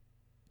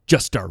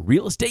Just Start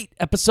Real Estate,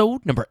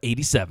 episode number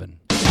 87.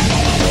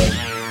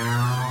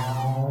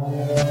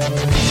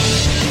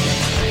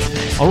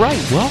 All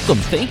right, welcome.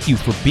 Thank you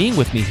for being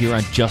with me here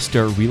on Just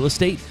Start Real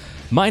Estate.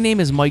 My name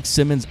is Mike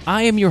Simmons.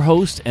 I am your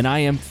host, and I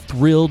am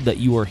thrilled that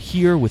you are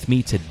here with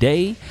me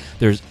today.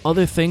 There's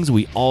other things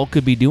we all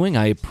could be doing.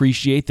 I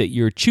appreciate that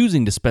you're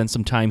choosing to spend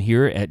some time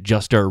here at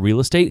Just Start Real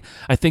Estate.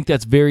 I think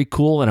that's very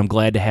cool, and I'm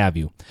glad to have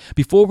you.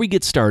 Before we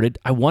get started,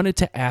 I wanted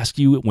to ask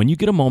you, when you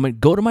get a moment,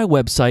 go to my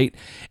website,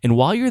 and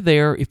while you're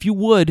there, if you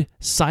would,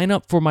 sign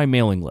up for my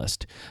mailing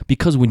list.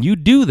 Because when you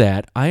do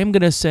that, I am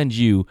going to send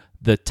you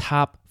the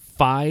top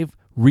 5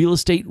 real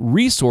estate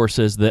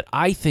resources that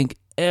I think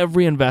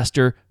every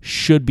investor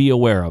should be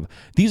aware of.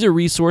 These are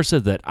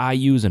resources that I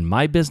use in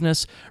my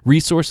business,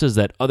 resources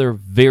that other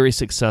very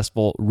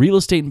successful real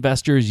estate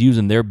investors use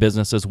in their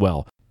business as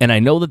well. And I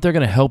know that they're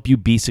going to help you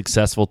be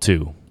successful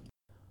too.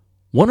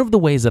 One of the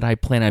ways that I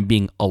plan on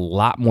being a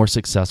lot more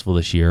successful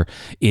this year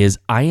is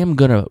I am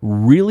going to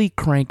really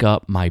crank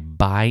up my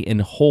buy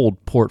and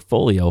hold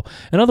portfolio.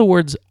 In other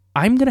words,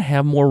 I'm going to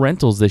have more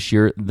rentals this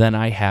year than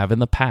I have in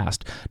the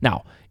past.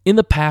 Now, in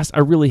the past, I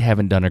really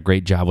haven't done a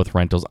great job with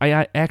rentals.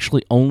 I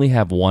actually only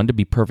have one, to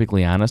be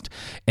perfectly honest,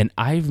 and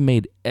I've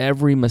made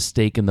every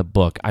mistake in the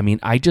book. I mean,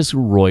 I just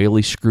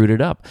royally screwed it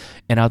up.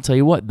 And I'll tell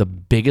you what, the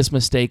biggest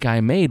mistake I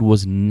made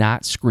was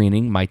not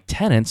screening my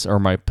tenants or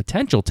my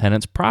potential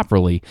tenants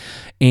properly.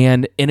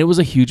 And it was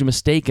a huge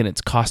mistake, and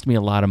it's cost me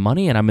a lot of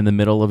money, and I'm in the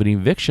middle of an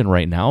eviction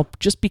right now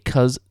just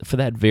because, for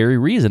that very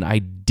reason, I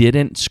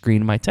didn't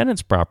screen my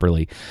tenants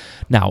properly.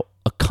 Now,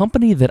 a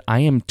company that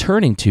I am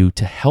turning to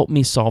help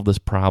me solve this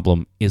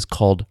problem is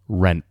called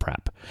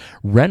RentPrep.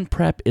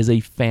 RentPrep is a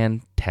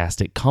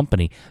fantastic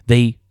company.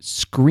 They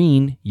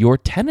screen your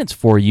tenants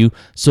for you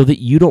so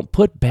that you don't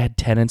put bad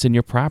tenants in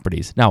your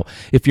properties. Now,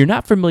 if you're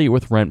not familiar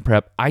with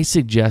RentPrep, I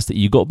suggest that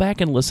you go back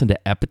and listen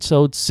to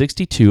episode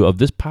 62 of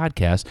this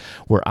podcast,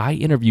 where I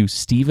interview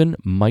Stephen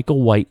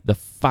Michael White, the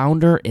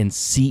founder and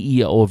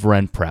CEO of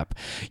RentPrep.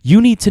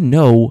 You need to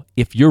know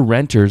if your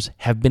renters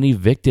have been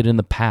evicted in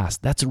the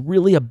past. That's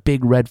really a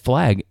big red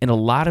flag, and a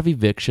lot of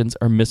evictions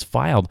are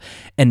misfiled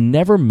and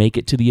never make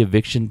it to the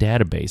eviction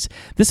database.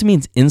 This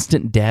means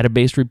instant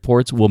database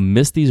reports will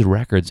miss these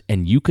records,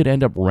 and you could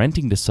end up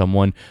renting to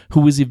someone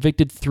who was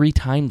evicted 3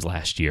 times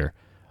last year.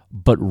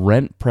 But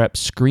RentPrep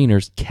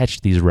screeners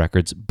catch these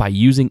records by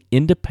using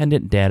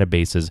independent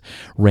databases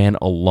ran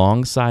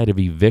alongside of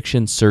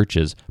eviction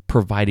searches,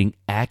 providing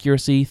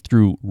accuracy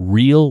through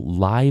real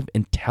live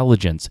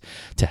intelligence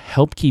to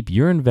help keep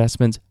your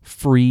investments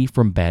free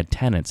from bad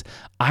tenants.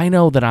 I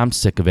know that I'm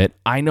sick of it.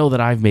 I know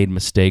that I've made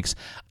mistakes.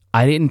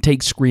 I didn't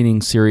take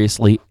screening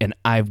seriously, and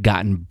I've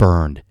gotten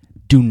burned.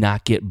 Do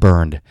not get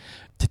burned.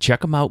 To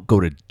check them out, go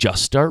to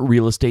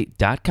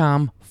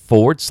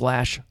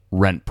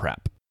juststartrealestate.com/RentPrep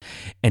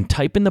and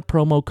type in the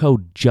promo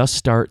code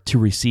JUSTSTART to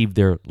receive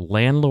their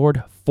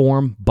landlord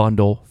form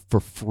bundle for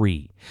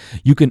free.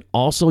 You can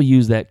also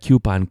use that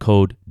coupon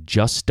code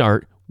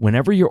JUSTSTART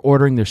whenever you're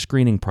ordering their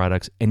screening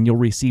products, and you'll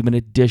receive an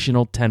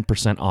additional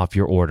 10% off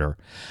your order.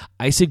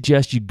 I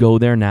suggest you go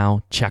there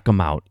now, check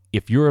them out.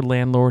 If you're a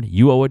landlord,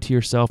 you owe it to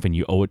yourself and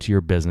you owe it to your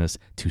business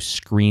to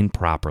screen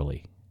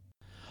properly.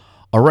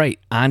 All right,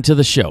 on to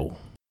the show.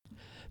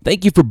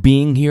 Thank you for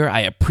being here. I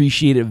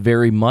appreciate it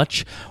very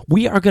much.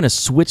 We are going to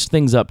switch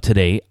things up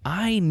today.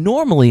 I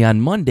normally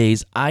on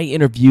Mondays, I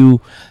interview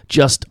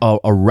just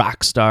a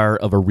rock star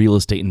of a real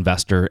estate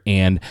investor,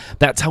 and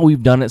that's how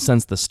we've done it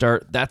since the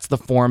start. That's the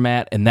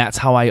format, and that's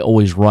how I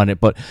always run it.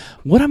 But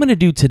what I'm going to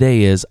do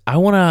today is I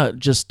want to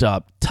just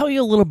tell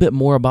you a little bit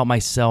more about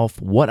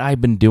myself, what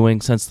I've been doing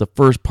since the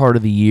first part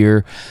of the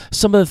year,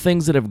 some of the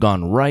things that have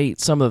gone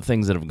right, some of the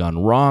things that have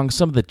gone wrong,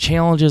 some of the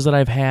challenges that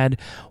I've had,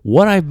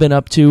 what I've been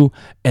up to,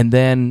 and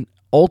then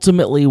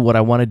ultimately what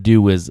I want to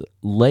do is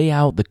lay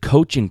out the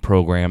coaching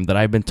program that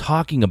I've been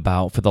talking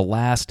about for the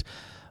last,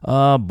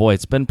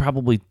 it's been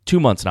probably 2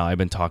 months now I've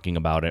been talking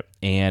about it,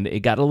 and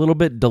it got a little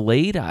bit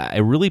delayed. I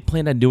really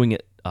planned on doing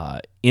it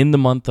in the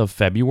month of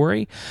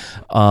February,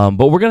 but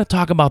we're going to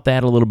talk about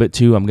that a little bit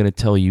too. I'm going to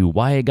tell you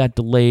why it got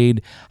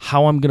delayed,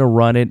 how I'm going to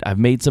run it. I've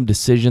made some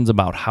decisions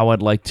about how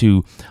I'd like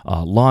to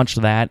launch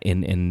that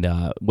and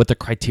what the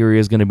criteria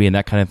is going to be and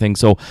that kind of thing.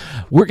 So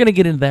we're going to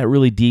get into that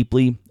really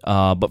deeply.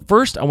 But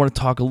first, I want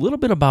to talk a little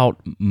bit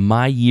about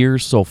my year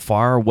so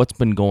far, what's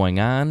been going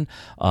on.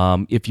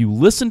 If you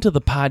listen to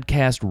the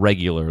podcast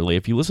regularly,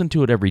 if you listen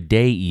to it every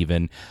day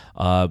even,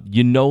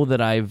 you know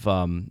that I've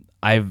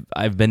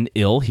been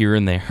ill here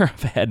and there.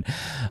 I've had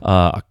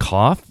a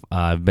cough.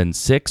 I've been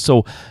sick.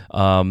 So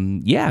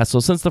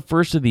since the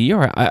first of the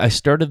year, I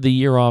started the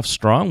year off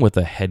strong with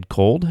a head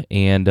cold.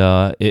 And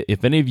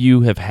if any of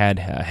you have had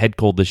a head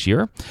cold this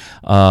year,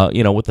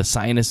 with the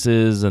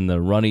sinuses and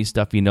the runny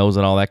stuffy nose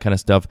and all that kind of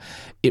stuff,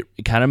 it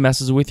kind of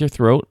messes with your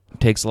throat,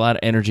 takes a lot of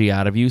energy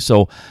out of you.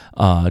 So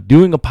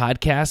doing a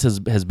podcast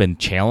has been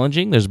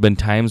challenging. There's been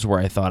times where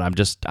I thought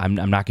I'm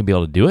not going to be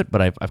able to do it,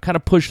 but I've kind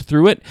of pushed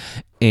through it.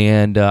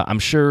 And I'm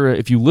sure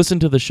if you listen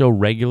to the show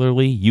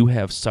regularly, you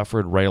have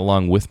suffered right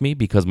along with me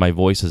because my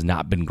voice has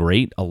not been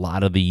great a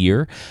lot of the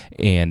year,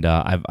 and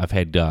I've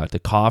had to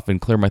cough and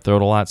clear my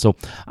throat a lot. So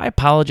I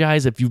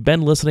apologize if you've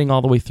been listening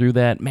all the way through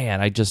that. Man,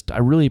 I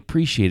really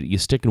appreciate it, you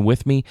sticking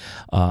with me.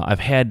 I've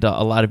had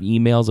a lot of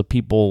emails of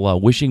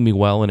people wishing me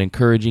well and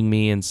encouraging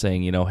me and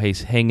saying, hey,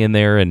 hang in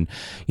there, and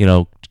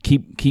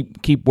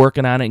keep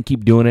working on it and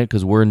keep doing it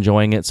because we're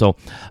enjoying it. So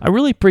I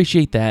really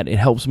appreciate that. It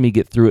helps me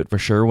get through it for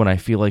sure when I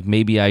feel like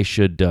maybe I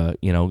should,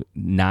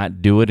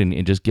 not do it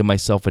and just give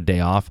myself a day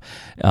off.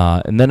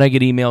 And then I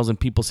get emails and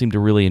people seem to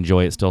really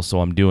enjoy it still, so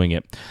I'm doing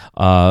it.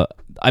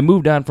 I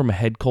moved on from a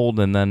head cold,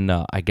 and then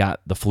I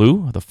got the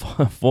flu, the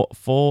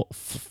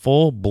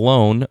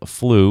full-blown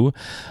flu.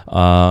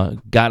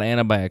 Got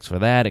antibiotics for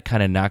that. It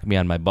kind of knocked me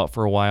on my butt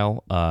for a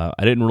while. I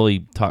didn't really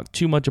talk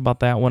too much about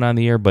that one on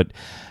the air, but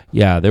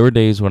yeah, there were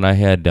days when I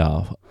had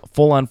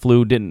full-on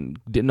flu. Didn't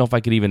know if I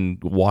could even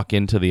walk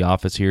into the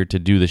office here to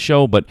do the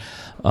show, but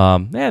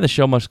the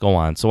show must go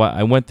on. So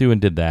I went through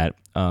and did that.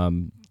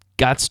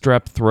 Got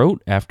strep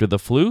throat after the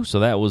flu, so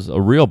that was a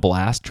real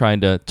blast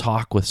trying to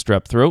talk with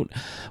strep throat.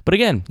 But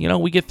again,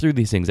 we get through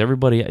these things.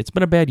 It's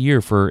been a bad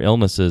year for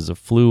illnesses, of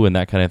flu and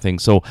that kind of thing.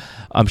 So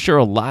I'm sure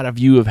a lot of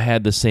you have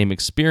had the same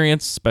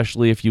experience,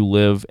 especially if you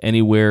live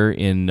anywhere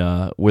in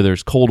where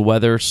there's cold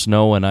weather,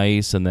 snow and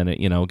ice, and then it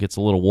gets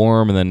a little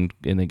warm and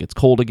then it gets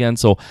cold again.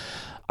 So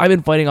I've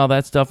been fighting all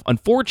that stuff.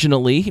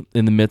 Unfortunately,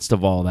 in the midst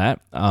of all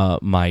that,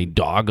 my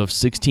dog of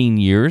 16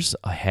 years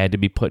had to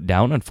be put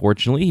down.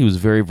 Unfortunately, he was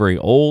very, very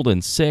old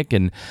and sick,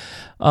 and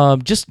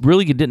just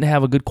really didn't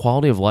have a good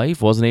quality of life,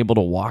 wasn't able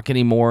to walk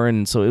anymore,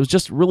 and so it was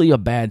just really a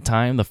bad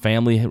time. The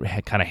family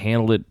had kind of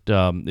handled it.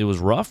 It was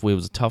rough. It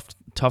was a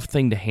tough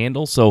thing to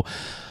handle. So,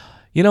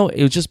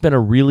 it's just been a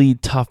really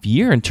tough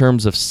year in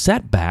terms of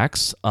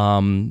setbacks,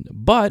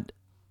 but,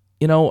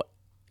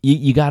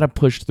 you got to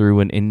push through,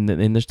 and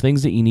there's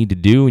things that you need to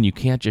do, and you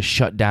can't just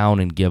shut down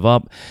and give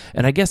up.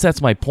 And I guess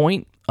that's my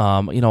point.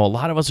 A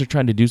lot of us are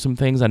trying to do some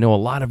things. I know a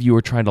lot of you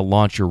are trying to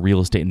launch your real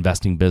estate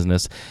investing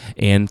business,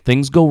 and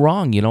things go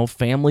wrong.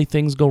 Family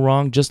things go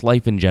wrong. Just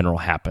life in general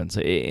happens,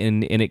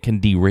 and it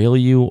can derail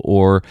you,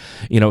 or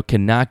it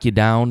can knock you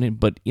down.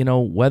 But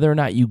whether or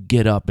not you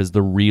get up is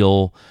the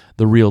real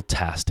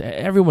test.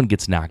 Everyone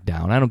gets knocked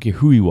down. I don't care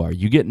who you are.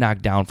 You get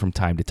knocked down from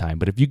time to time.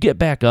 But if you get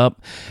back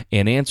up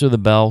and answer the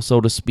bell,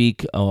 so to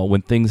speak,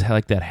 when things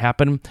like that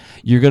happen,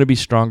 you're going to be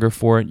stronger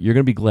for it. You're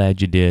going to be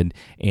glad you did.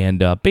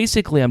 And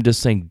basically, I'm just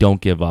saying,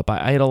 don't give up.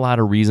 I had a lot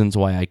of reasons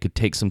why I could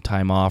take some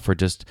time off, or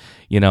just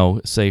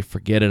say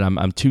forget it.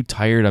 I'm too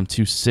tired. I'm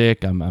too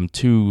sick. I'm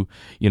too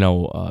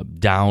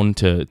down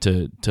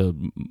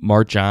to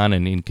march on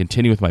and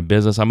continue with my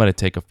business. I'm going to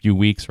take a few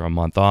weeks or a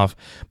month off,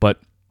 but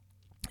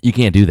you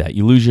can't do that.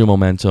 You lose your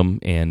momentum,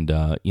 and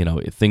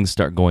things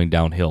start going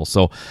downhill.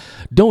 So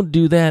don't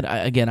do that.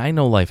 Again, I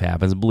know life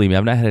happens. Believe me,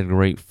 I've not had a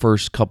great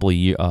first couple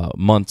of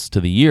months to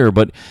the year,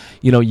 but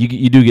you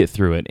do get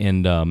through it,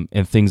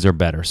 and things are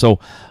better. So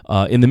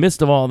in the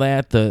midst of all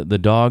that, the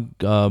dog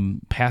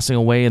passing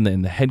away, and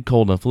the head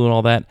cold and flu and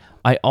all that,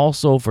 I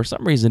also, for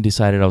some reason,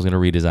 decided I was going to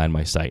redesign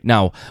my site.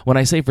 Now, when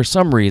I say for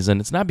some reason,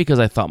 it's not because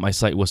I thought my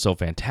site was so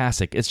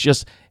fantastic. It's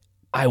just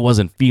I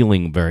wasn't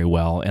feeling very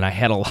well, and I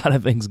had a lot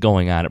of things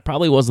going on. It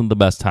probably wasn't the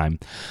best time.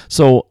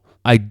 So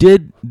I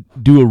did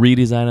do a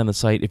redesign on the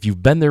site. If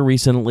you've been there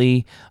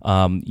recently,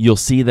 you'll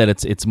see that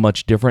it's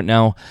much different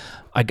now.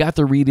 I got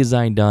the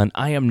redesign done.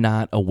 I am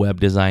not a web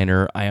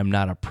designer. I am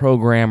not a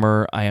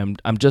programmer. I'm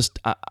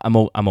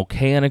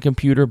okay on a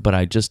computer, but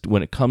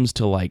when it comes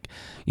to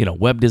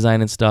web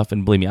design and stuff,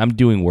 and believe me, I'm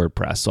doing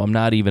WordPress, so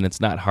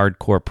it's not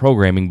hardcore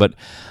programming, but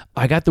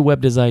I got the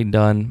web design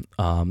done.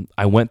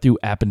 I went through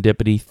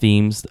Appendipity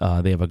themes.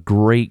 They have a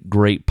great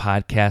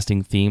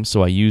podcasting theme,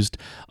 so I used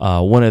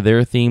one of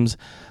their themes.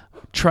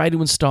 Tried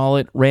to install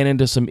it, ran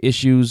into some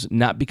issues,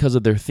 not because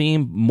of their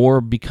theme,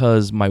 more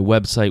because my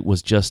website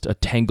was just a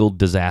tangled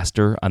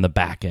disaster on the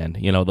back end,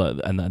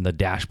 the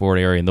dashboard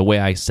area, and the way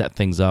I set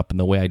things up and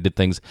the way I did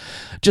things,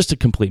 just a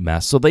complete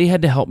mess. So they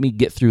had to help me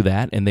get through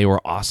that, and they were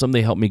awesome.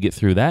 They helped me get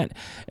through that.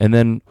 And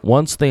then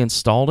once they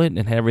installed it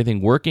and had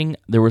everything working,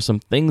 there were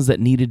some things that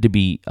needed to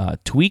be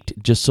tweaked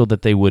just so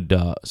that they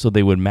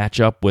would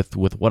match up with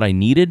what I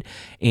needed.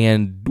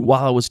 And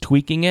while I was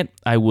tweaking it,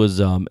 I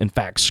was in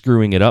fact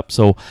screwing it up.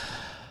 So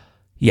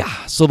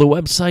so the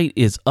website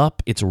is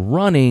up, it's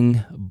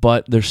running,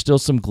 but there's still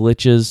some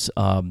glitches.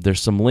 There's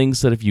some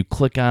links that if you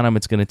click on them,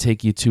 it's going to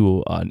take you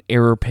to an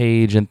error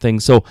page and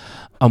things. So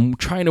I'm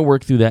trying to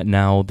work through that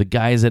now. The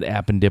guys at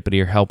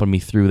Appendipity are helping me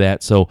through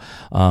that. So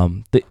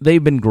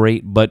they've been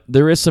great, but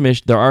there are some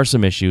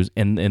issues,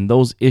 and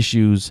those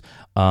issues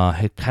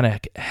had kind of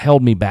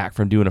held me back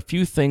from doing a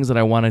few things that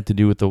I wanted to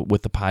do with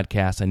the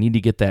podcast. I need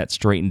to get that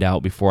straightened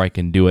out before I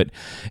can do it,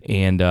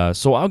 and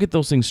so I'll get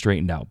those things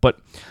straightened out. But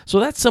so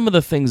that's some of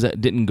the things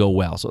that didn't go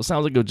well. So it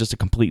sounds like it was just a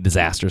complete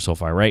disaster so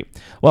far, right?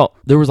 Well,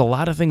 there was a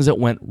lot of things that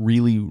went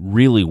really,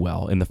 really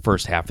well in the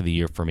first half of the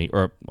year for me.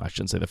 Or I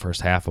shouldn't say the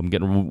first half. I'm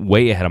getting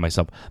way ahead of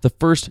myself. The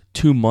first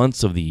 2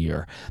 months of the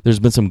year, there's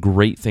been some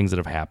great things that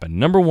have happened.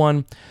 Number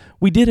one,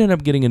 we did end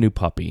up getting a new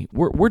puppy.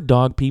 We're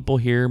dog people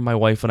here, my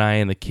wife and I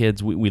and the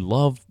kids. We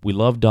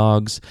love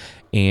dogs,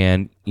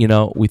 and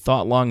we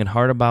thought long and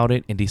hard about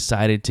it and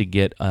decided to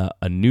get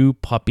a new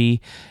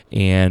puppy.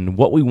 And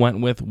what we went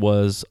with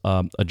was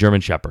a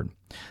German Shepherd.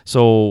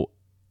 So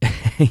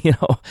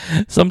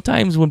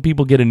sometimes when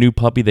people get a new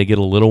puppy, they get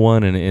a little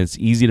one and it's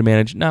easy to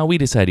manage. No, we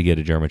decided to get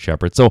a German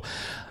Shepherd. So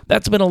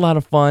that's been a lot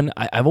of fun.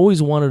 I've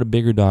always wanted a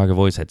bigger dog. I've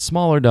always had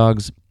smaller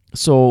dogs.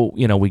 So,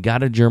 we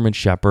got a German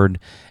Shepherd,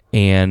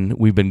 and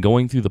we've been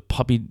going through the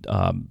puppy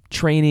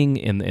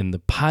training and the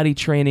potty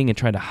training and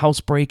trying to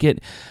housebreak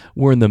it.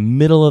 We're in the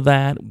middle of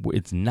that.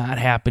 It's not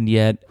happened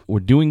yet. We're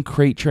doing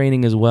crate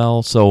training as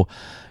well. So,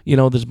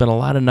 there's been a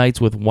lot of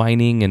nights with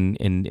whining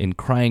and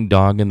crying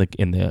dog in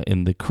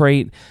the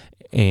crate,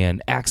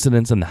 and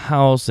accidents in the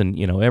house, and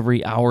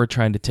every hour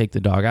trying to take the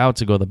dog out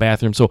to go to the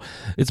bathroom. So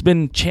it's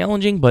been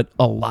challenging, but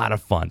a lot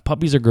of fun.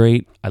 Puppies are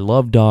great. I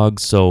love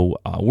dogs, so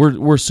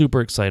we're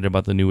super excited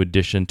about the new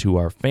addition to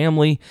our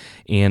family,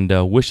 and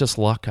wish us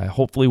luck.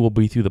 Hopefully we'll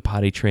be through the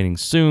potty training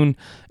soon,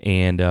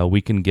 and we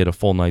can get a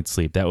full night's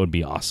sleep. That would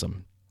be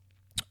awesome.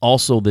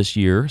 Also this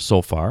year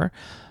so far,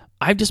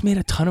 I've just made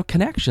a ton of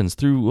connections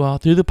through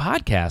the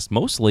podcast,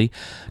 mostly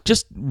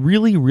just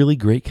really, really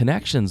great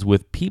connections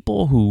with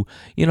people who,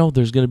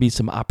 there's going to be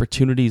some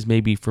opportunities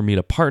maybe for me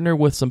to partner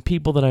with some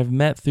people that I've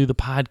met through the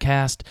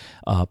podcast,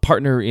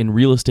 partner in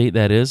real estate,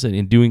 that is, and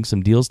in doing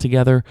some deals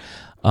together.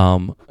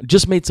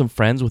 Just made some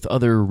friends with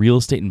other real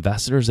estate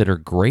investors that are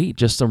great.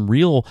 Just some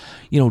real,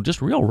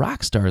 just real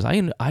rock stars.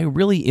 I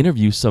really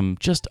interview some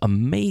just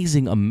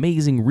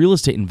amazing real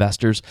estate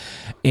investors,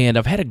 and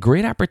I've had a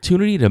great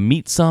opportunity to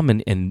meet some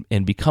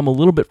and become a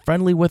little bit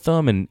friendly with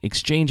them and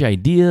exchange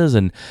ideas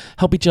and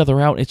help each other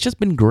out. It's just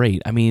been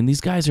great. I mean,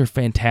 these guys are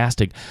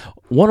fantastic.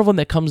 One of them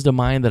that comes to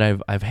mind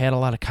that I've had a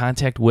lot of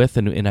contact with,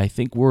 and I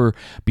think we're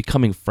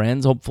becoming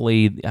friends.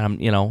 Hopefully,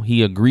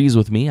 he agrees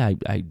with me. I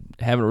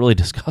haven't really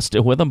discussed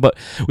it with him, but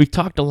we've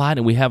talked a lot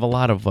and we have a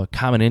lot of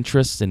common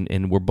interests,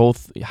 and we're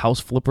both house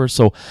flippers.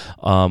 So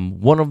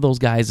one of those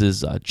guys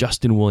is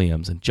Justin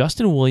Williams, and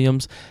Justin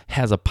Williams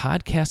has a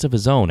podcast of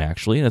his own,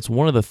 actually, and it's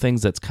one of the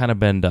things that's kind of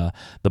been the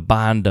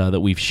bond that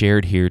we've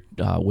shared here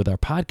with our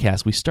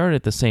podcast. We started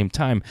at the same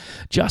time.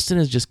 Justin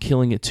is just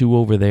killing it too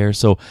over there,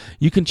 so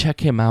you can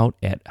check him out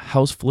at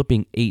House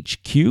Flipping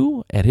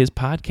HQ at his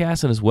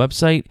podcast and his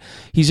website.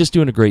 He's just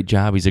doing a great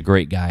job. He's a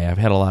great guy. I've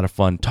had a lot of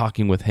fun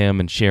talking with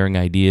him and sharing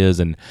ideas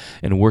and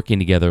working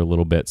together a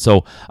little bit.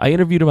 So I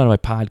interviewed him on my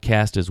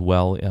podcast as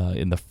well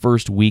in the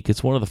first week.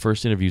 It's one of the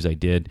first interviews I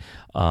did.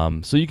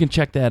 So you can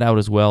check that out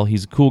as well.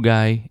 He's a cool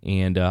guy,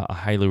 and I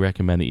highly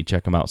recommend that you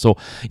check him out. So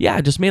yeah,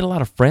 I just made a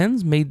lot of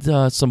friends, made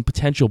some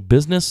potential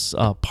business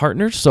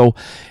partners. So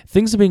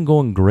things have been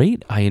going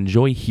great. I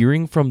enjoy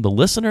hearing from the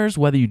listeners,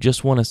 whether you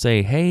just want to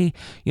say, hey,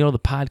 the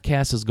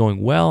podcast is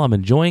going well, I'm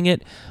enjoying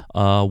it.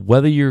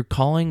 Whether you're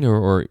calling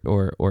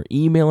or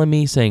emailing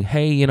me saying,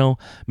 hey,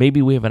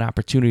 maybe we have an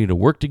opportunity to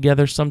work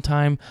together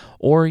sometime,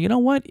 or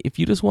if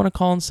you just want to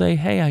call and say,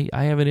 hey,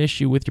 I have an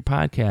issue with your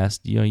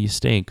podcast, you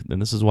stink,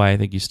 and this is why I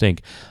think you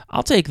stink.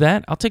 I'll take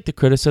that. I'll take the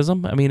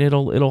criticism. I mean,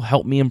 it'll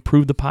help me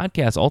improve the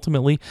podcast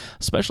ultimately,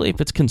 especially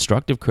if it's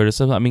constructive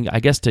criticism. I mean, I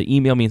guess to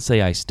email me and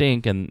say I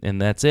stink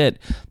and that's it,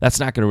 that's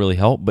not going to really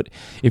help. But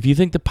if you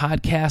think the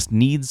podcast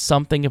needs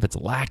something, if it's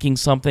lacking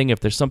something, if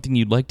there's something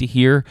you'd like to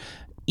hear,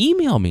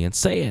 email me and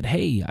say it.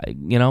 Hey,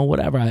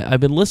 whatever. I've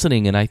been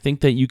listening, and I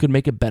think that you could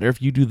make it better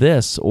if you do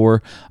this,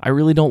 or I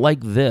really don't like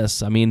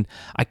this. I mean,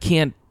 I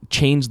can't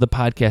change the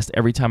podcast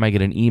every time I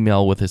get an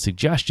email with a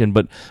suggestion,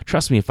 but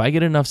trust me, if I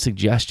get enough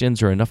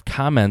suggestions or enough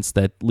comments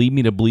that lead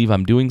me to believe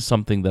I'm doing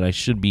something that I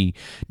should be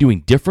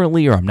doing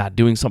differently, or I'm not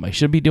doing something I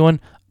should be doing,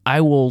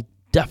 I will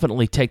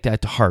definitely take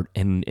that to heart,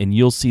 and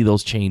you'll see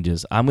those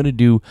changes. I'm going to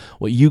do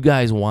what you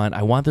guys want.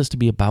 I want this to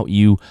be about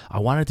you. I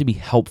want it to be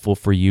helpful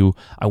for you.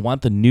 I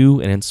want the new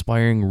and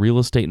inspiring real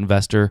estate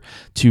investor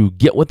to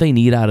get what they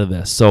need out of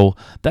this. So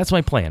that's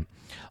my plan.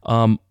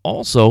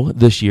 Also,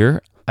 this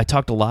year, I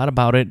talked a lot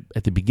about it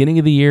at the beginning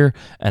of the year,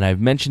 and I've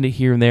mentioned it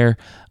here and there.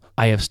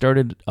 I have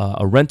started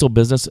a rental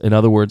business. In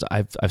other words,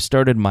 I've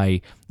started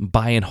my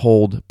buy and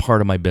hold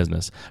part of my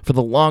business. For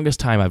the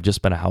longest time, I've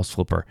just been a house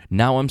flipper.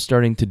 Now I'm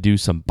starting to do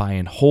some buy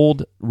and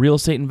hold real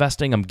estate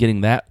investing. I'm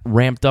getting that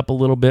ramped up a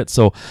little bit.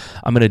 So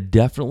I'm going to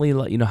definitely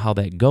let you know how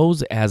that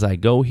goes as I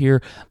go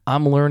here.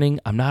 I'm learning.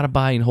 I'm not a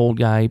buy and hold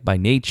guy by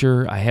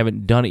nature. I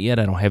haven't done it yet.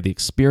 I don't have the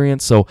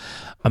experience. So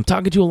I'm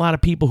talking to a lot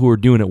of people who are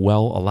doing it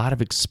well, a lot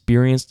of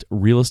experienced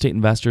real estate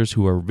investors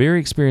who are very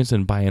experienced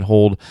in buy and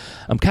hold.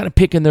 I'm kind of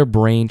picking their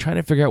brain, trying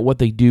to figure out what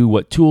they do,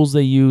 what tools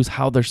they use,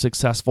 how they're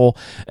successful,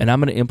 and I'm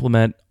going to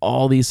implement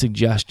all these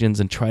suggestions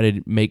and try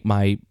to make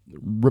my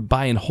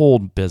buy and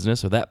hold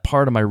business, or that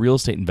part of my real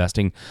estate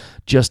investing,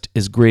 just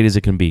as great as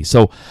it can be.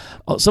 So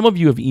some of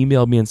you have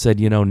emailed me and said,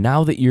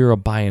 now that you're a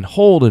buy and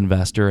hold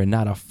investor and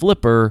not a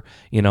flipper,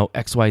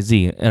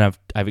 XYZ. And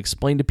I've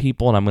explained to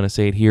people, and I'm going to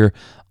say it here,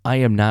 I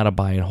am not a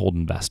buy and hold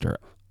investor.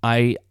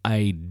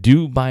 I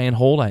do buy and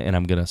hold, and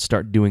I'm going to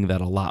start doing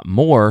that a lot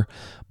more,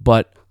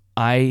 but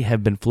I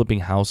have been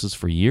flipping houses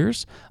for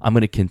years. I'm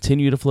going to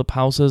continue to flip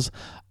houses.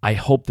 I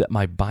hope that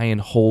my buy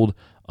and hold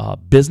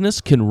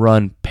business can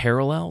run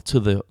parallel to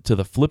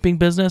the flipping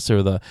business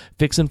or the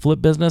fix and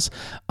flip business.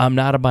 I'm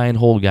not a buy and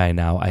hold guy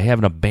now. I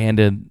haven't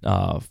abandoned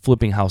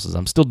flipping houses.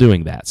 I'm still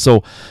doing that.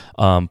 So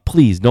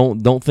please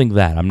don't think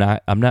that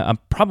I'm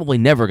probably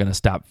never going to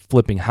stop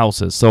flipping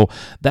houses. So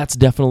that's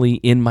definitely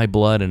in my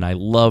blood, and I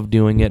love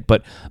doing it.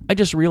 But I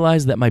just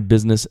realized that my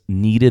business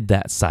needed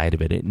that side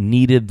of it. It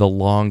needed the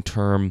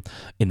long-term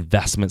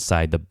investment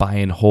side, the buy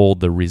and hold,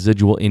 the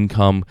residual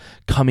income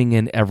coming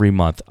in every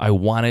month. I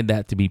wanted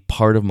that to be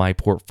part of my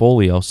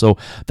portfolio. So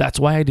that's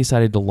why I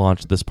decided to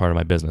launch this part of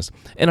my business.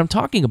 And I'm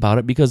talking about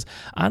it because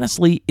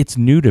honestly, it's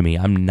new to me.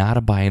 I'm not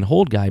a buy and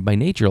hold guy by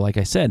nature. Like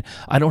I said,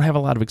 I don't have a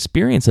lot of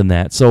experience in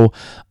that. So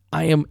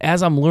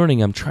as I'm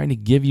learning, I'm trying to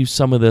give you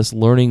some of this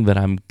learning that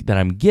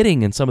I'm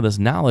getting and some of this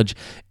knowledge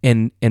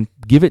and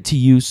give it to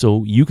you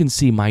so you can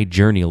see my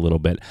journey a little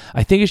bit.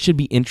 I think it should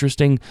be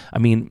interesting. I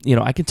mean,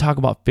 I can talk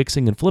about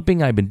fixing and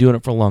flipping. I've been doing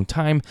it for a long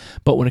time,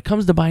 but when it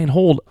comes to buy and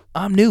hold,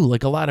 I'm new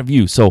like a lot of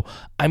you. So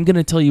I'm going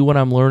to tell you what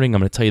I'm learning.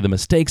 I'm going to tell you the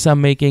mistakes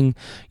I'm making.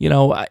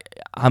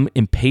 I'm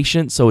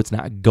impatient, so it's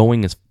not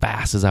going as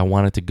fast as I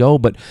want it to go,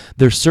 but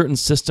there's certain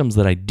systems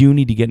that I do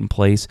need to get in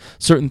place,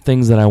 certain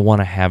things that I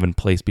want to have in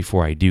place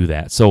before I do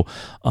that. So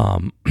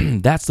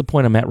that's the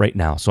point I'm at right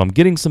now. So I'm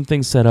getting some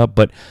things set up,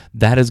 but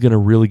that is going to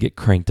really get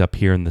cranked up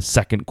here in the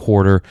second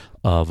quarter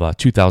of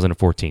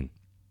 2014.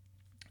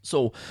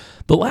 So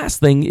the last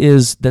thing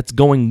that's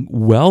going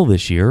well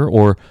this year,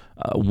 or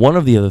one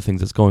of the other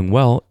things that's going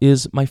well,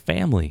 is my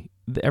family.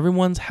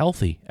 Everyone's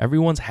healthy,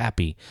 everyone's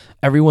happy,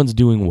 everyone's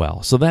doing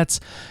well. So that's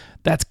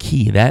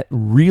key. That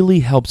really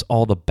helps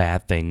all the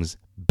bad things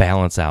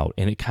balance out,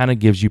 and it kind of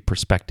gives you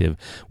perspective.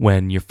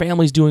 When your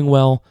family's doing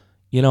well,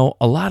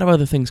 a lot of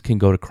other things can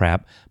go to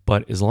crap,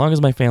 but as long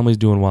as my family's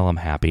doing well, I'm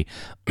happy.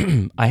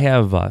 I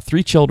have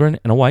 3 children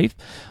and a wife.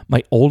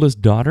 My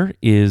oldest daughter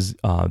is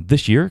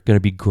this year going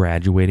to be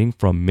graduating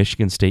from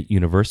Michigan State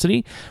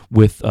University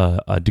with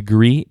a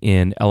degree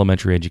in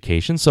elementary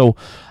education. So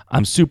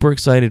I'm super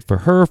excited for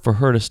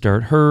her to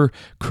start her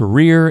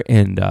career,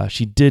 and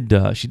she did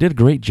a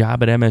great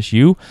job at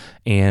MSU,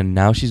 and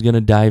now she's going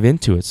to dive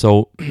into it.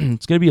 So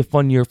it's going to be a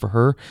fun year for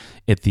her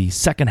at the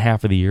second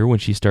half of the year when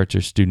she starts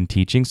her student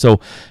teaching. So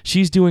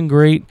she's doing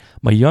great.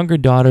 My younger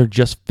daughter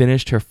just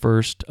finished her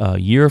first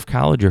year of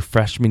college, her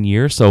freshman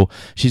year, so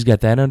she's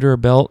got that under her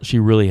belt. She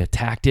really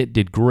attacked it,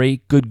 did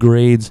great, good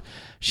grades.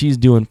 She's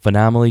doing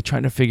phenomenally,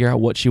 trying to figure out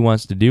what she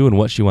wants to do and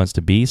what she wants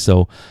to be,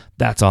 so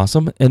that's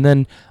awesome. And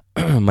then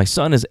my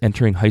son is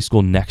entering high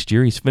school next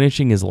year. He's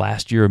finishing his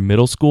last year of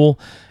middle school,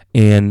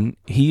 and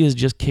he is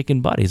just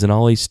kicking butt. He's an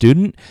all-A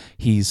student.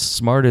 He's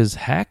smart as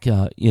heck.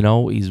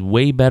 He's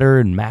way better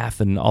in math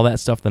and all that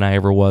stuff than I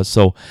ever was.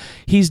 So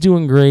he's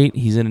doing great.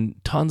 He's in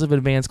tons of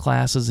advanced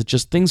classes. It's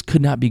just things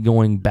could not be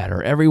going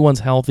better. Everyone's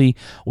healthy.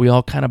 We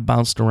all kind of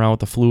bounced around with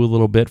the flu a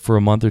little bit for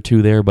a month or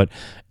two there, but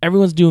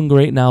everyone's doing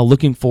great now.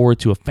 Looking forward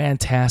to a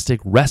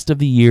fantastic rest of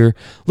the year.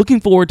 Looking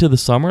forward to the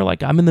summer.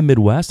 Like, I'm in the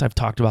Midwest. I've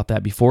talked about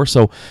that before.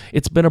 So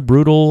it's been a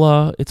brutal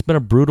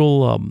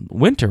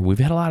winter. We've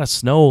had a lot of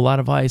snow, a lot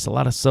of ice, a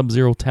lot of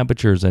sub-zero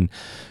temperatures, and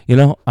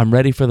I'm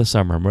ready for the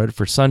summer. I'm ready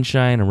for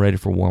sunshine. I'm ready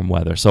for warm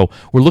weather. So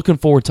we're looking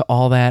forward to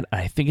all that.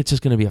 I think it's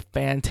just going to be a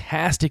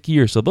fantastic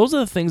year. So those are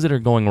the things that are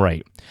going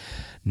right.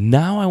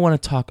 Now I want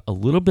to talk a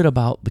little bit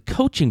about the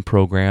coaching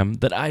program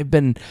that I've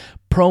been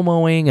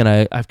promoting, and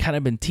I've kind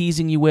of been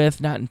teasing you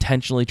with, not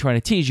intentionally trying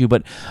to tease you,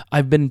 but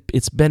I've been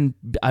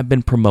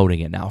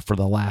promoting it now for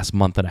the last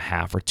month and a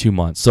half or 2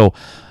 months. So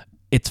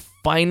it's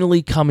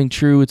finally coming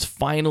true. It's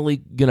finally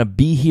going to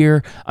be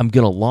here. I'm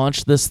going to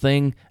launch this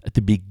thing at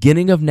the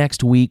beginning of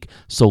next week.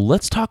 So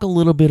let's talk a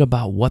little bit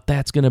about what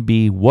that's going to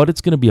be, what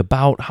it's going to be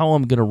about, how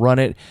I'm going to run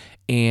it,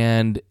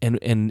 and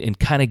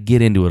kind of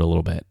get into it a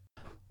little bit.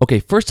 Okay,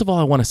 first of all,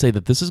 I want to say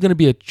that this is going to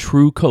be a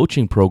true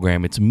coaching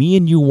program. It's me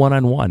and you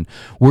one-on-one.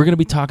 We're going to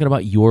be talking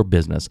about your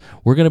business.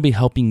 We're going to be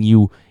helping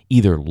you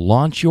either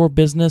launch your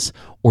business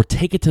or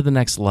take it to the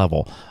next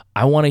level.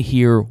 I want to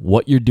hear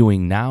what you're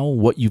doing now,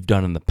 what you've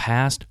done in the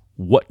past,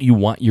 what you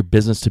want your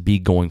business to be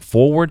going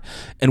forward,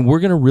 and we're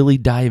going to really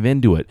dive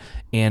into it.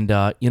 And,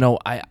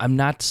 I'm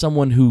not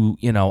someone who,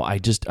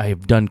 I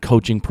have done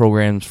coaching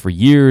programs for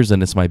years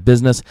and it's my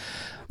business.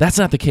 That's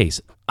not the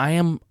case. I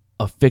am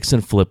a fix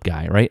and flip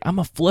guy, right? I'm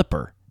a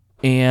flipper.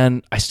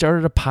 And I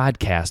started a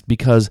podcast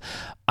because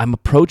I'm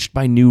approached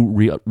by new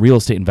real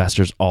estate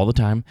investors all the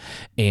time,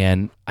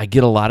 and I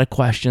get a lot of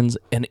questions.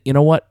 And you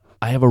know what?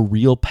 I have a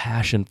real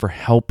passion for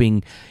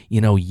helping,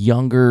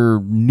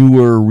 younger,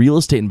 newer real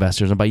estate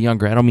investors. And by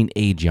younger, I don't mean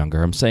age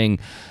younger. I'm saying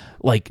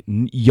like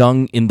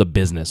young in the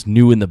business,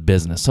 new in the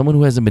business, someone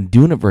who hasn't been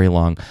doing it very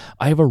long,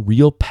 I have a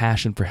real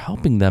passion for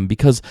helping them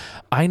because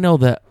I know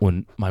that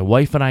when my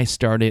wife and I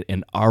started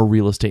in our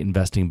real estate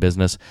investing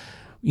business,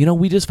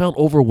 we just felt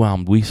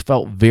overwhelmed. We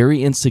felt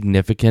very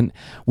insignificant.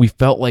 We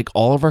felt like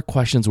all of our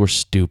questions were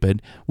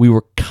stupid. We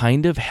were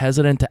kind of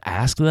hesitant to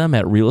ask them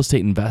at real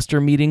estate investor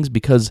meetings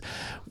because,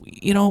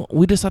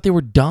 we just thought they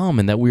were dumb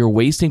and that we were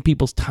wasting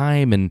people's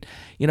time. And,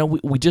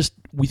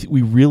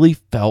 we really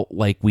felt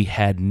like we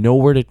had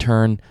nowhere to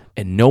turn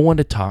and no one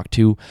to talk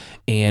to.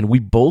 And we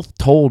both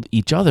told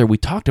each other, we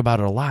talked about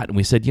it a lot. And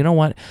we said, you know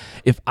what,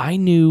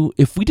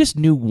 if we just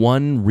knew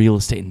one real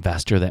estate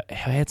investor that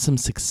had some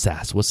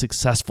success, was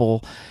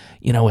successful,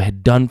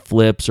 had done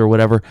flips or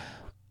whatever,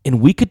 and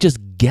we could just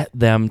get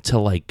them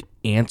to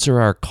answer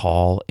our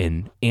call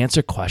and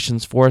answer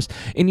questions for us.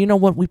 And you know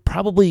what? We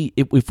probably,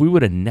 if we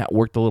would have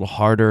networked a little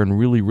harder and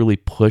really, really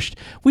pushed,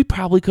 we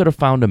probably could have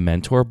found a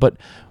mentor, but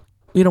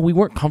we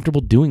weren't comfortable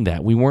doing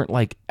that. We weren't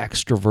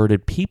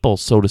extroverted people,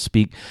 so to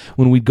speak.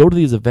 When we'd go to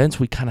these events,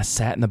 we kind of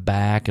sat in the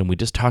back and we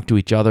just talked to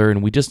each other,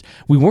 and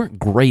we weren't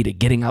great at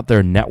getting out there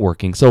and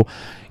networking. So,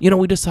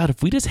 we decided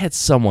if we just had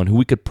someone who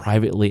we could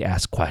privately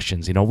ask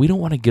questions, we don't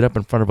want to get up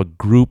in front of a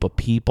group of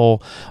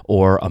people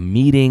or a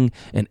meeting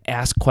and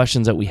ask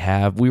questions that we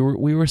have. We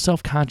were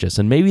self-conscious,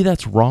 and maybe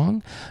that's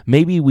wrong.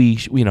 Maybe we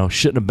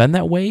shouldn't have been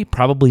that way.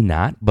 Probably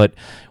not, but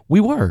we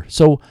were.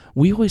 So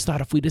we always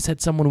thought if we just had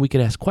someone we could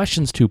ask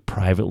questions to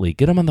privately,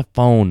 get them on the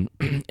phone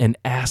and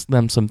ask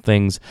them some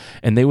things,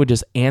 and they would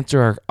just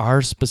answer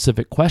our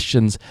specific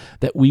questions,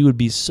 that we would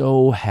be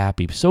so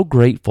happy, so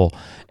grateful.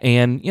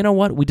 And you know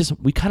what?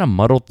 We kind of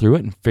muddled through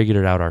it and figured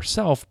it out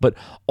ourselves. But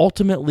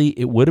ultimately,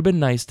 it would have been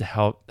nice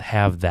to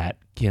have that,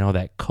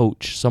 that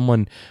coach,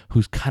 someone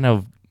who's kind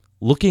of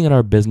looking at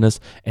our business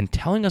and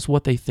telling us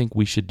what they think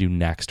we should do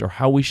next or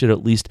how we should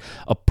at least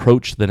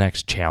approach the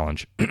next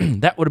challenge.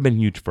 That would have been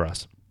huge for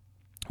us.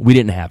 We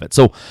didn't have it.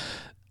 So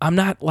I'm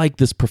not like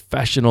this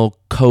professional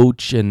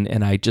coach and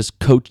I just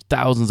coach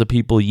thousands of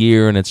people a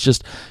year and it's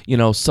just,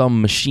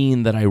 some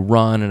machine that I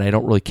run and I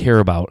don't really care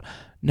about.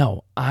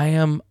 No, I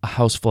am a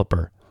house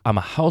flipper. I'm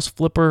a house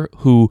flipper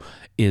who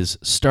is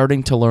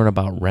starting to learn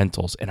about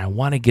rentals, and I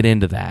want to get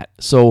into that.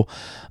 So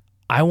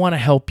I want to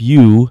help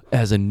you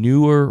as a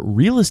newer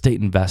real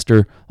estate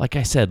investor, like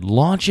I said,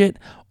 launch it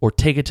or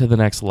take it to the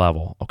next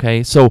level,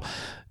 okay? So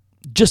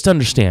just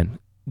understand,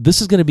 this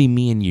is going to be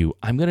me and you.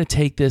 I'm going to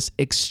take this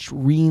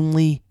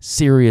extremely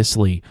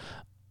seriously.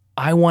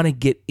 I want to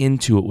get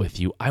into it with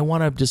you. I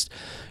want to just,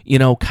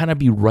 kind of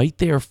be right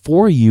there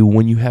for you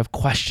when you have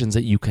questions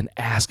that you can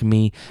ask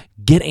me,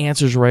 get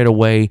answers right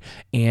away.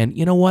 And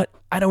you know what?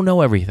 I don't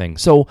know everything.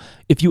 So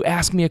if you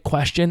ask me a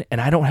question and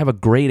I don't have a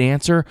great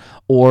answer,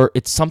 or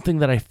it's something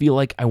that I feel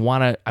like I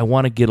want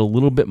to get a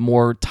little bit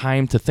more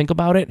time to think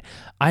about it,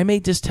 I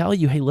may just tell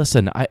you, hey,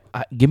 listen, I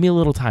give me a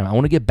little time. I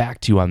want to get back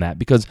to you on that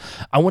because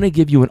I want to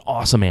give you an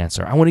awesome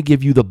answer. I want to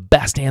give you the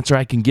best answer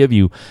I can give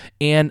you,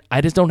 and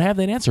I just don't have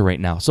that answer right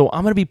now. So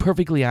I'm going to be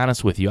perfectly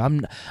honest with you.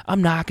 I'm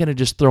not going to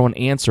just throw an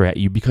answer at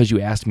you because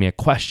you asked me a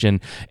question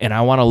and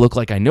I want to look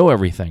like I know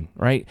everything,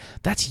 right?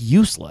 That's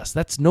useless.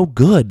 That's no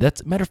good.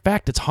 That's, matter of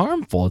fact, it's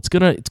harmful. It's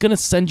gonna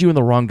send you in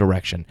the wrong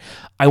direction.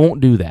 I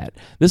won't do that.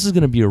 This is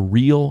gonna be a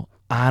real,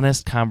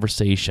 honest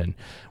conversation.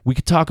 We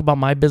could talk about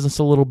my business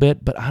a little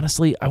bit, but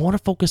honestly, I want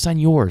to focus on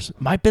yours.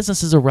 My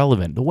business is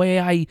irrelevant. The way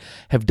I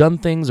have done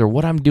things or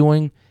what I'm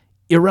doing,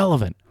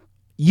 irrelevant.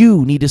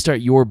 You need to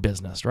start your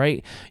business,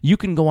 right? You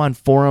can go on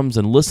forums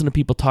and listen to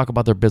people talk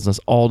about their business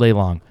all day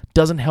long.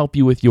 Doesn't help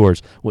you with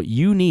yours. What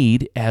you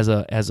need as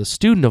a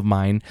student of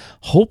mine,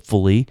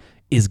 hopefully,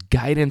 is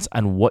guidance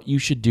on what you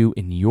should do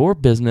in your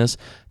business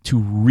to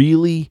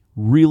really,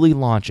 really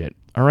launch it.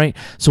 All right.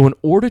 So in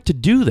order to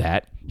do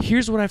that,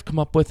 here's what I've come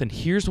up with, and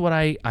here's what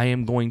I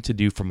am going to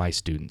do for my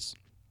students.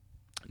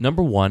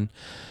 Number one,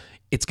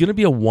 it's going to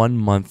be a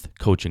 1-month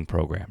coaching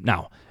program.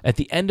 Now, at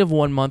the end of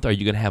 1 month, are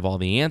you going to have all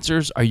the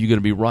answers? Are you going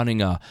to be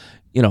running a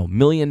 $1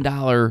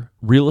 million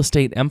real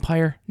estate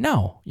empire?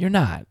 No, you're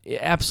not.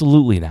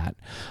 Absolutely not.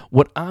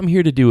 What I'm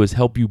here to do is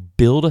help you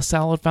build a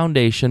solid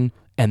foundation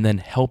and then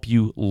help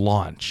you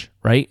launch,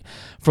 right?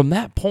 From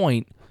that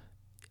point,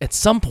 at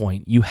some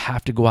point, you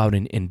have to go out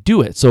and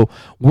do it. So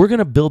we're going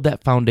to build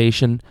that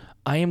foundation.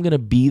 I am going to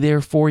be there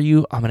for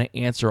you. I'm going to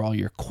answer all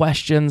your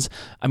questions.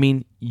 I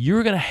mean,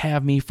 you're going to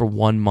have me for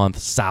 1 month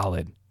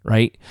solid,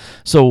 right?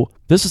 So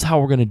this is how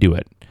we're going to do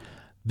it.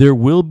 There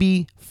will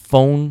be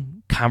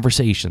phone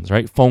conversations,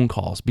 right? Phone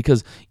calls,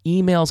 because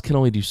emails can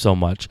only do so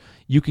much.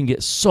 You can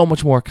get so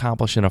much more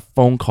accomplished in a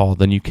phone call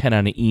than you can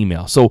on an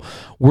email. So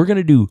we're going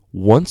to do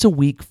once a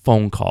week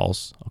phone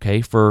calls, okay,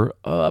 for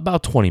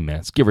about 20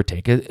 minutes, give or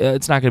take.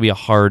 It's not going to be a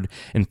hard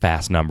and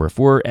fast number. If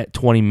we're at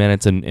 20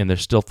 minutes and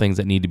there's still things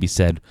that need to be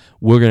said,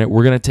 we're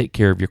going to take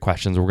care of your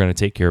questions. We're going to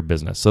take care of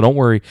business. So don't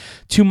worry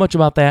too much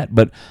about that,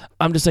 but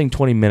I'm just saying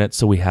 20 minutes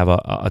so we have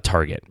a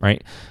target,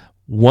 right?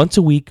 Once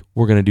a week,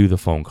 we're going to do the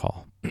phone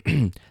call.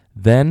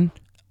 Then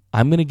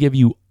I'm going to give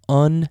you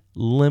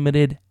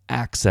unlimited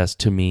access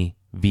to me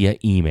via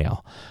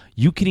email.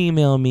 You can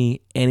email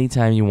me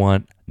anytime you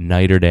want,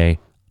 night or day.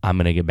 I'm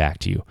going to get back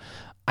to you.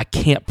 I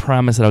can't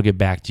promise that I'll get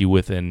back to you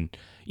within,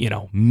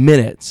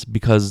 minutes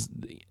because,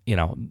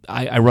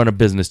 I run a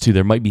business too.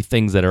 There might be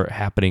things that are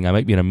happening. I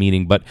might be in a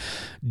meeting, but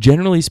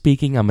generally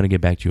speaking, I'm going to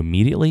get back to you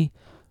immediately,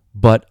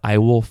 but I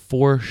will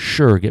for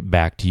sure get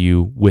back to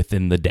you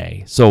within the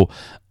day. So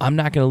I'm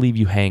not going to leave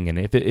you hanging.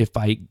 If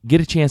I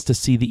get a chance to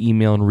see the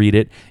email and read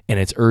it and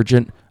it's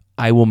urgent,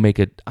 I will make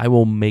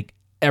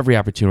every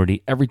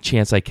opportunity, every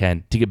chance I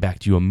can to get back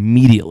to you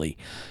immediately.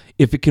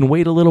 If it can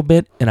wait a little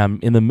bit and I'm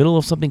in the middle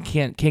of something,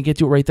 can't get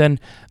to it right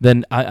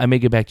then I may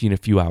get back to you in a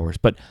few hours.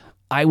 But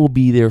I will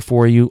be there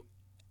for you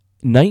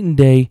night and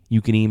day.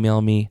 You can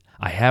email me.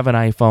 I have an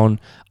iPhone.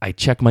 I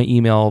check my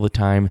email all the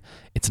time.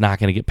 It's not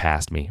going to get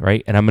past me,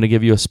 right? And I'm going to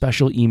give you a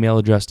special email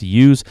address to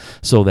use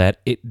so that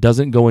it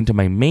doesn't go into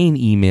my main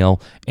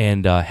email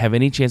and have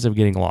any chance of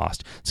getting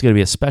lost. It's going to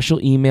be a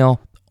special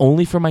email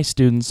only for my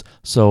students,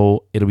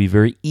 so it'll be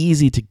very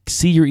easy to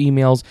see your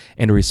emails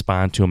and to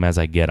respond to them as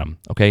I get them,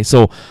 okay?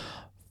 So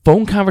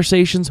phone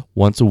conversations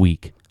once a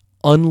week,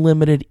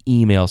 unlimited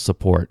email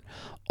support.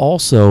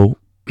 Also,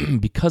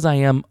 because I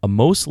am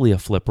mostly a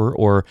flipper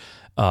or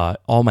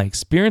all my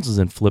experiences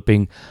in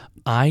flipping,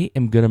 I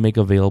am going to make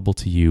available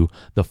to you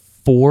the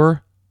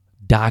 4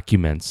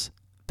 documents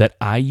that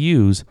I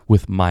use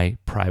with my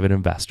private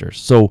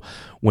investors. So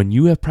when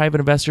you have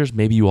private investors,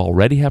 maybe you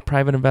already have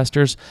private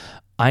investors,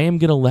 I am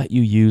going to let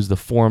you use the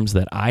forms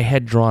that I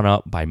had drawn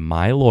up by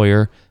my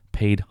lawyer,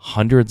 paid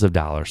hundreds of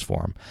dollars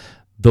for them.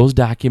 Those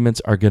documents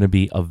are going to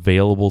be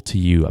available to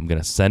you. I'm going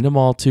to send them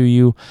all to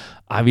you.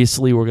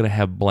 Obviously, we're going to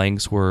have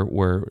blanks where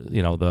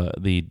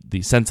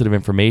the sensitive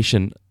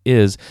information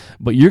is,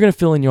 but you're going to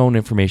fill in your own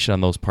information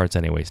on those parts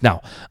anyways.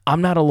 Now,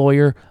 I'm not a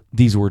lawyer.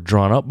 These were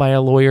drawn up by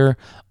a lawyer.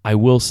 I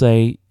will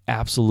say,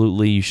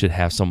 absolutely, you should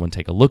have someone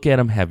take a look at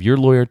them, have your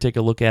lawyer take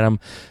a look at them.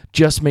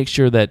 Just make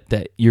sure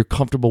that you're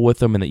comfortable with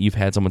them and that you've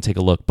had someone take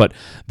a look. But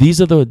these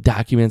are the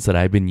documents that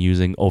I've been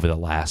using over the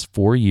last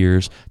 4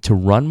 years to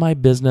run my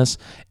business,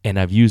 and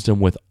I've used them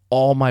with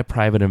all my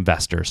private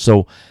investors.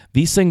 So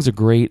these things are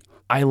great.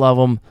 I love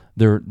them.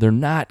 They're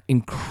not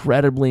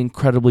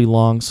incredibly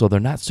long, so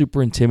they're not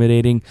super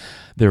intimidating.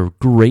 They're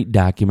great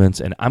documents,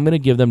 and I'm going to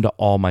give them to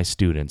all my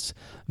students.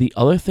 The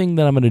other thing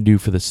that I'm going to do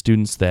for the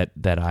students that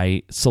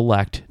I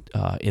select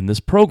in this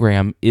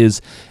program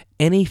is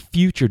any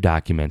future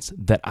documents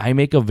that I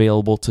make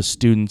available to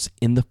students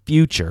in the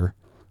future,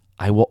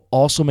 I will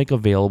also make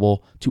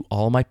available to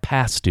all my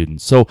past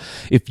students. So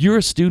if you're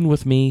a student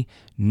with me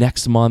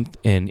next month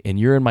and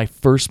you're in my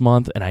first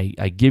month and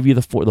I give you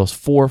those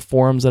 4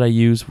 forms that I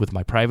use with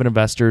my private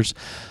investors,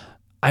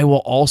 I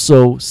will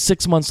also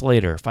 6 months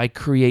later, if I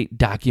create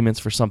documents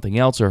for something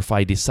else or if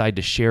I decide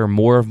to share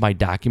more of my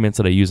documents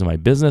that I use in my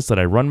business, that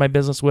I run my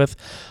business with,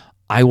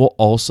 I will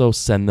also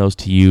send those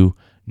to you.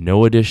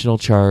 No additional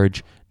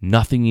charge,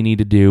 nothing you need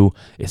to do.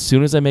 As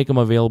soon as I make them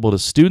available to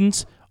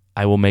students,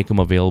 I will make them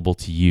available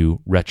to you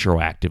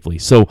retroactively.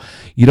 So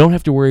you don't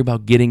have to worry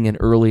about getting in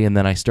early and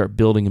then I start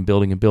building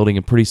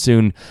and pretty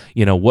soon,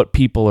 what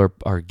people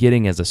are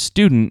getting as a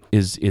student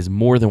is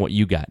more than what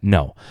you got.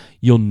 No,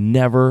 you'll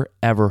never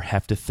ever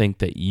have to think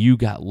that you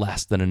got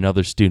less than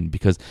another student,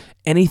 because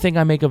anything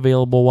I make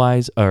available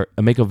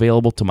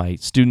to my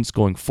students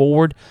going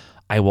forward,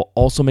 I will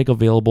also make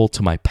available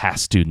to my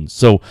past students.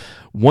 So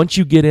once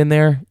you get in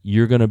there,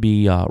 you're going to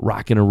be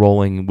rocking and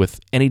rolling with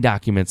any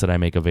documents that I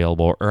make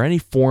available or any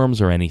forms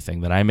or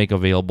anything that I make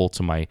available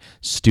to my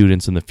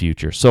students in the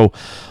future. So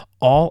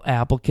all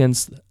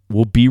applicants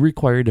will be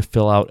required to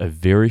fill out a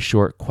very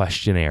short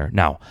questionnaire.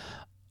 Now,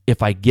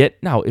 if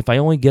I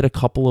only get a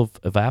couple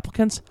of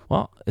applicants,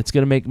 well, it's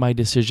going to make my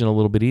decision a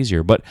little bit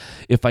easier. But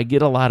if I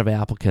get a lot of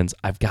applicants,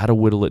 I've got to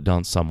whittle it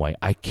down some way.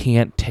 I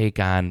can't take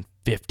on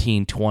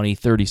 15, 20,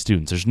 30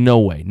 students. There's no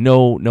way.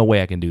 No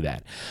way I can do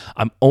that.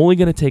 I'm only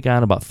going to take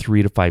on about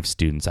 3 to 5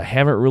 students. I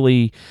haven't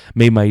really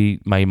made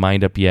my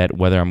mind up yet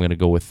whether I'm going to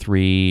go with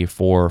 3,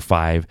 4, or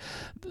 5.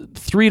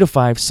 3 to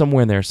 5,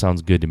 somewhere in there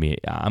sounds good to me.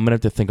 I'm going to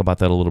have to think about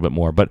that a little bit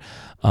more. But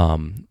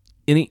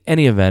in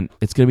any event,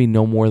 it's going to be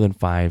no more than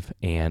 5.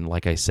 And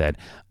like I said,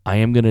 I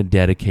am going to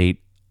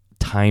dedicate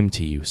time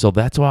to you. So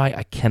that's why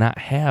I cannot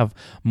have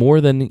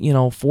more than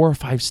 4 or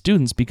 5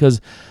 students,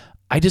 because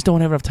I just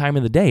don't have enough time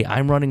in the day.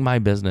 I'm running my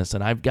business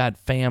and I've got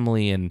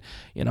family and,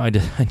 I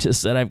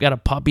just said I've got a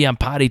puppy on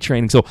potty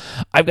training. So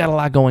I've got a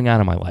lot going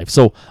on in my life.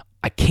 So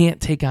I can't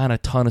take on a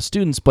ton of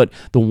students, but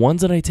the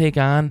ones that I take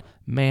on,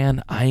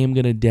 man, I am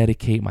going to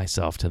dedicate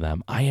myself to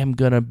them. I am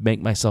going to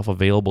make myself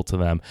available to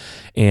them.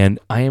 And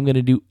I am going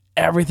to do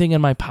everything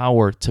in my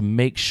power to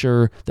make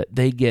sure that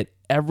they get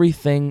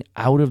everything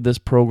out of this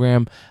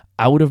program,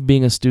 out of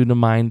being a student of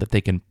mine, that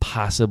they can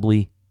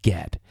possibly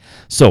get.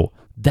 So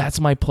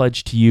that's my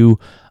pledge to you.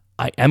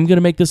 I am going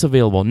to make this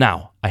available.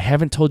 Now, I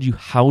haven't told you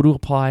how to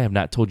apply. I've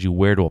not told you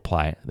where to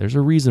apply. There's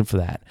a reason for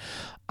that.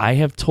 I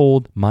have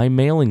told my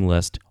mailing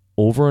list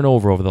over and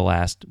over the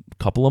last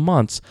couple of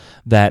months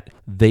that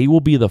they will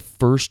be the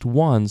first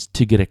ones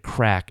to get a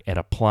crack at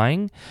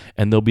applying,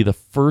 and they'll be the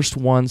first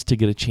ones to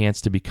get a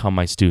chance to become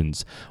my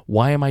students.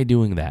 Why am I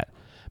doing that?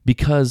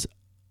 Because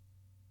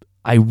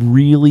I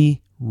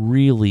really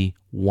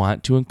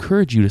want to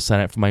encourage you to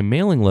sign up for my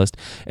mailing list,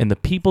 and the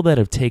people that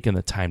have taken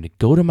the time to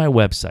go to my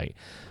website,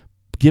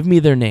 give me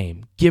their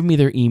name, give me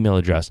their email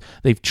address,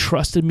 they've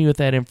trusted me with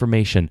that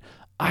information.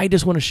 I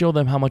just want to show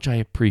them how much I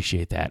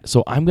appreciate that.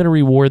 So I'm going to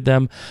reward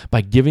them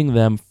by giving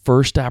them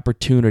first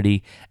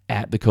opportunity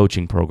at the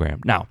coaching program.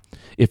 Now,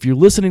 if you're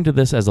listening to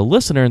this as a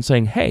listener and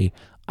saying, hey,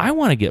 I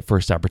want to get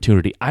first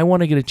opportunity, I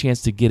want to get a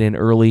chance to get in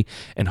early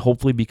and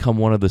hopefully become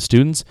one of the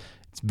students,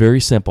 it's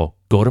very simple.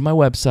 Go to my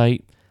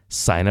website,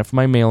 sign up for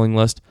my mailing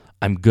list.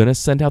 I'm going to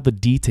send out the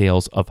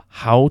details of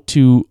how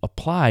to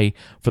apply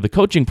for the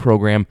coaching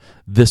program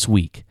this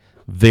week,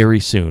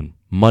 very soon,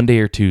 Monday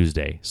or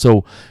Tuesday.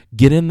 So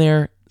get in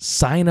there.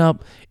 Sign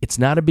up. It's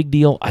not a big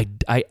deal.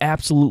 I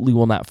absolutely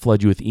will not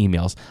flood you with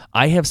emails.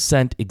 I have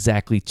sent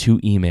exactly 2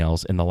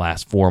 emails in the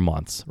last 4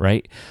 months,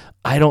 right?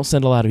 I don't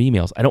send a lot of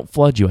emails. I don't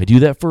flood you. I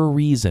do that for a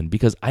reason,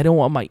 because I don't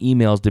want my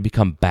emails to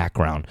become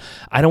background.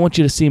 I don't want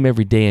you to see them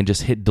every day and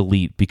just hit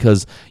delete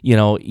because,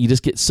 you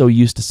just get so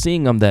used to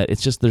seeing them that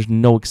it's just there's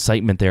no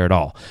excitement there at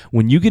all.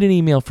 When you get an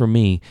email from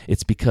me,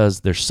 it's because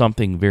there's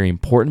something very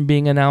important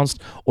being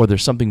announced, or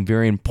there's something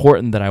very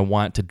important that I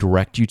want to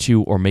direct you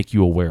to or make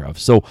you aware of.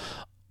 So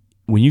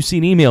when you see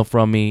an email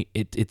from me,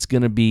 it's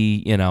going to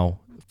be,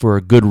 for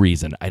a good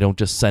reason. I don't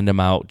just send them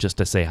out just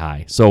to say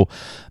hi. So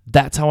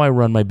that's how I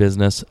run my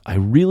business. I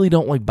really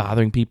don't like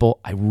bothering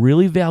people. I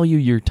really value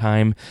your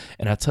time.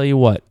 And I'll tell you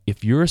what,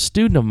 if you're a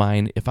student of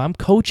mine, if I'm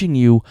coaching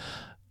you,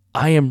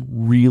 I am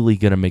really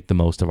going to make the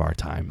most of our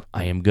time.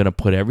 I am going to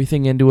put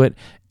everything into it,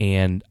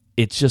 and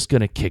it's just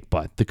going to kick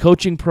butt. The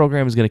coaching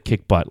program is going to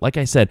kick butt. Like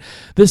I said,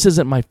 this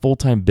isn't my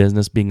full-time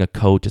business being a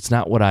coach. It's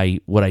not what I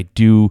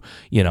do,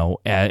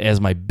 as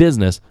my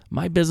business.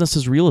 My business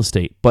is real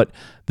estate. But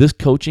this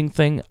coaching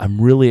thing, I'm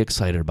really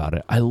excited about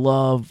it. I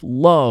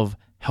love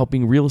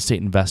helping real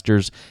estate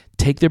investors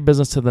take their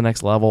business to the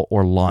next level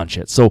or launch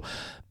it. So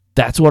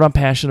that's what I'm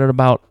passionate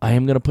about. I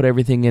am going to put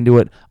everything into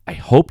it. I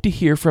hope to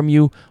hear from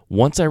you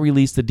once I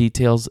release the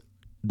details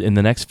in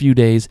the next few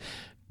days.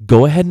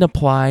 Go ahead and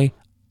apply.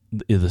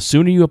 The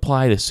sooner you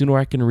apply, the sooner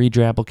I can read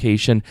your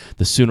application,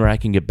 the sooner I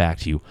can get back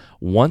to you.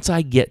 Once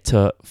I get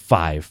to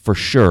 5, for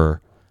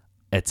sure,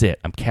 that's it.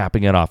 I'm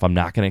capping it off. I'm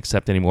not going to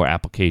accept any more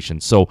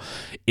applications. So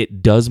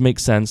it does make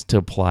sense to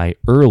apply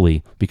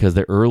early, because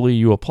the earlier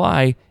you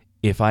apply,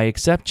 if I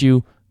accept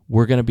you,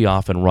 we're going to be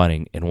off and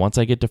running. And once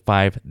I get to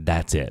 5,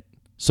 that's it.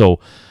 So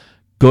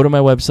go to my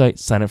website,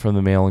 sign up for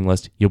the mailing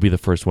list. You'll be the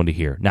first one to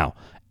hear. Now,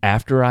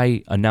 after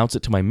I announce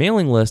it to my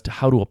mailing list,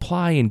 how to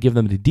apply and give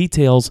them the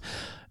details,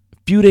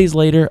 few days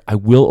later, I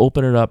will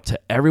open it up to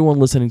everyone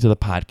listening to the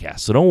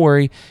podcast. So don't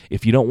worry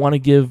if you don't want to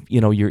give,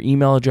 your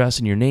email address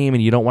and your name,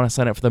 and you don't want to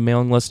sign up for the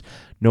mailing list.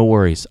 No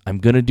worries. I'm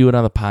going to do it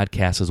on the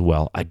podcast as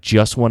well. I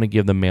just want to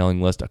give the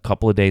mailing list a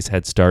couple of days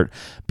head start,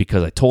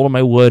 because I told them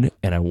I would,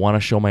 and I want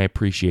to show my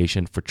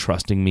appreciation for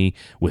trusting me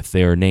with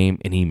their name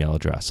and email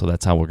address. So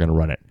that's how we're going to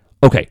run it.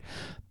 Okay.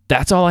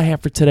 That's all I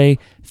have for today.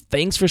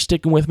 Thanks for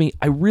sticking with me.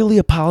 I really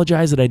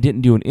apologize that I didn't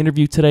do an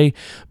interview today,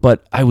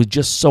 but I was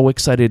just so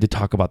excited to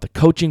talk about the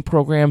coaching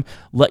program,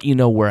 let you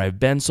know where I've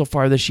been so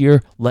far this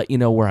year, let you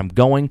know where I'm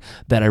going,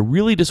 that I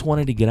really just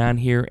wanted to get on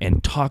here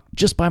and talk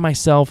just by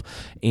myself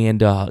and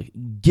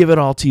give it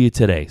all to you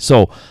today.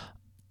 So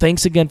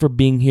thanks again for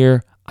being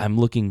here. I'm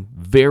looking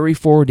very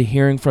forward to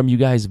hearing from you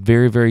guys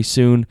very, very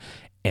soon,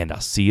 and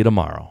I'll see you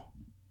tomorrow.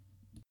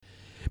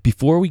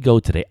 Before we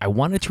go today, I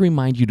wanted to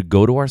remind you to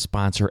go to our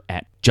sponsor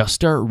at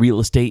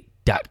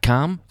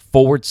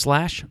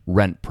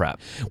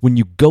juststartrealestate.com/rent-prep. When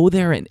you go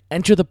there and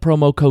enter the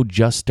promo code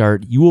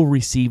JustStart, you will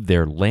receive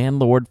their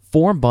landlord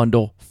form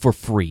bundle for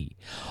free.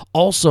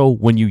 Also,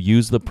 when you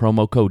use the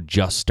promo code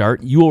JustStart,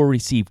 you will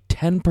receive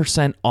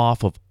 10%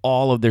 off of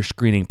all of their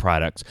screening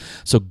products.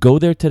 So go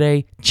there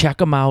today, check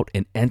them out,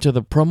 and enter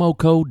the promo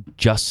code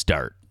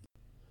JustStart.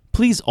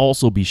 Please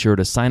also be sure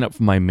to sign up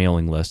for my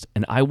mailing list,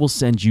 and I will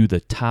send you the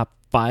top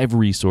 5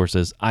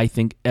 resources I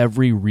think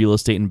every real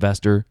estate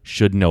investor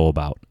should know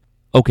about.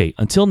 Okay,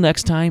 until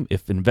next time,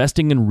 if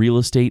investing in real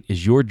estate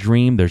is your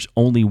dream, there's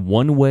only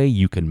one way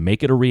you can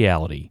make it a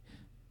reality.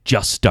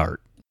 Just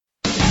start.